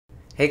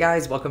Hey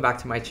guys, welcome back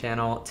to my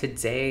channel.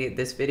 Today,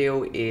 this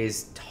video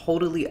is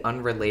totally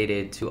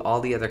unrelated to all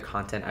the other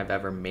content I've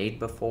ever made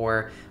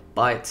before,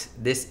 but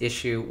this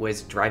issue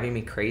was driving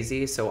me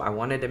crazy, so I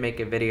wanted to make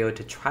a video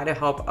to try to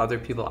help other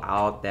people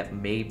out that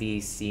may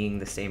be seeing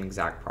the same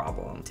exact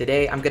problem.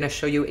 Today, I'm gonna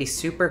show you a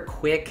super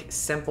quick,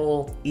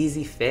 simple,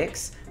 easy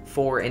fix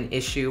for an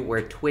issue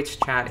where Twitch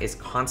chat is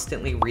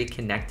constantly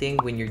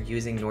reconnecting when you're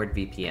using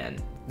NordVPN.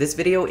 This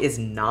video is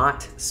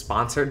not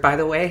sponsored, by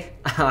the way.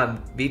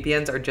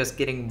 VPNs are just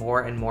getting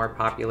more and more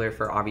popular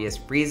for obvious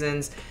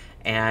reasons,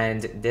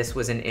 and this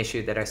was an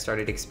issue that I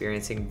started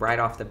experiencing right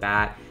off the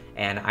bat,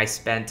 and I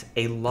spent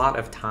a lot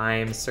of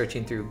time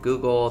searching through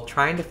Google,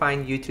 trying to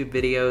find YouTube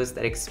videos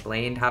that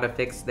explained how to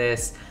fix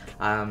this,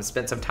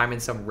 spent some time in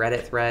some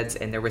Reddit threads,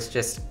 and there was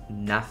just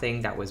nothing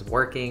that was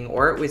working,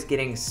 or it was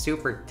getting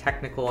super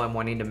technical and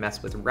wanting to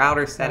mess with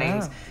router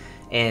settings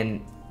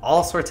and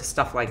all sorts of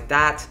stuff like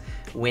that,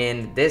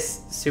 when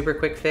this super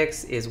quick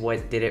fix is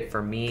what did it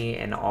for me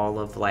in all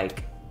of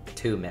like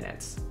 2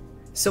 minutes.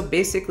 So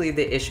basically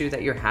the issue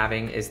that you're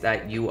having is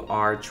that you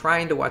are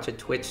trying to watch a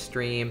Twitch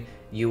stream,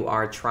 you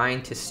are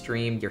trying to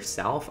stream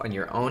yourself on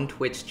your own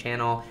Twitch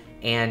channel,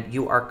 and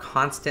you are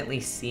constantly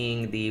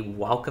seeing the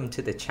welcome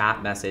to the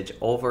chat message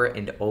over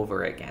and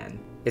over again.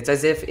 It's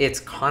as if it's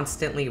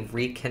constantly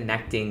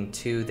reconnecting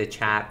to the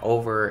chat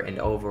over and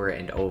over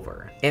and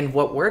over. And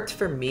what worked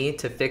for me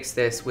to fix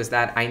this was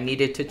that I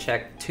needed to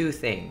check two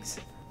things.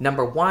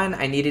 Number one,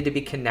 I needed to be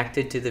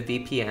connected to the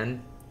VPN,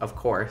 of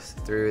course,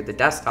 through the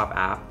desktop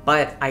app,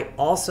 but I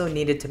also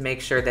needed to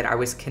make sure that I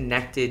was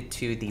connected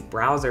to the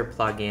browser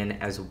plugin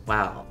as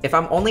well. If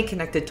I'm only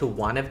connected to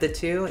one of the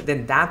two,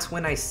 then that's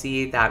when I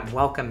see that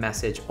welcome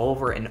message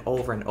over and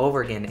over and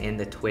over again in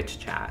the Twitch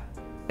chat.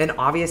 And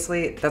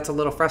obviously, that's a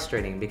little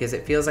frustrating because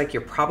it feels like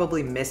you're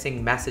probably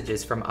missing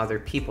messages from other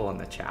people in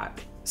the chat.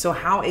 So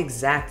how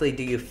exactly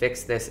do you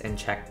fix this and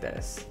check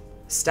this?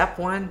 Step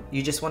one,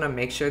 you just want to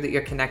make sure that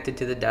you're connected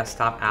to the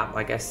desktop app.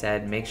 Like I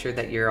said, make sure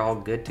that you're all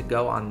good to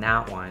go on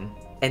that one.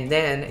 And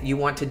then you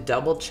want to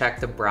double check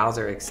the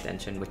browser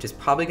extension, which is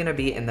probably going to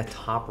be in the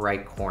top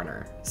right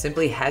corner.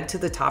 Simply head to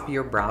the top of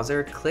your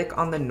browser, click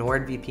on the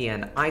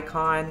NordVPN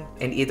icon,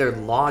 and either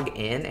log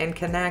in and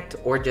connect,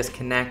 or just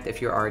connect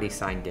if you're already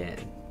signed in.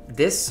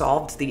 This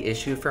solved the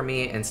issue for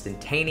me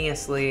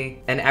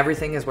instantaneously, and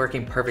everything is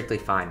working perfectly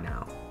fine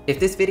now. If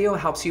this video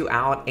helps you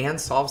out and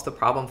solves the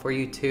problem for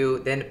you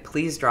too, then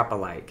please drop a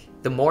like.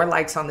 The more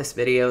likes on this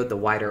video, the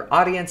wider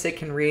audience it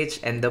can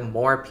reach, and the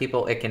more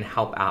people it can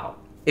help out.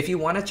 If you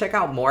want to check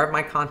out more of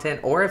my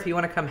content, or if you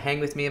want to come hang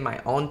with me in my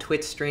own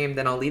Twitch stream,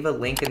 then I'll leave a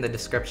link in the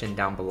description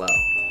down below.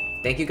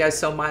 Thank you guys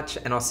so much,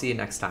 and I'll see you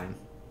next time.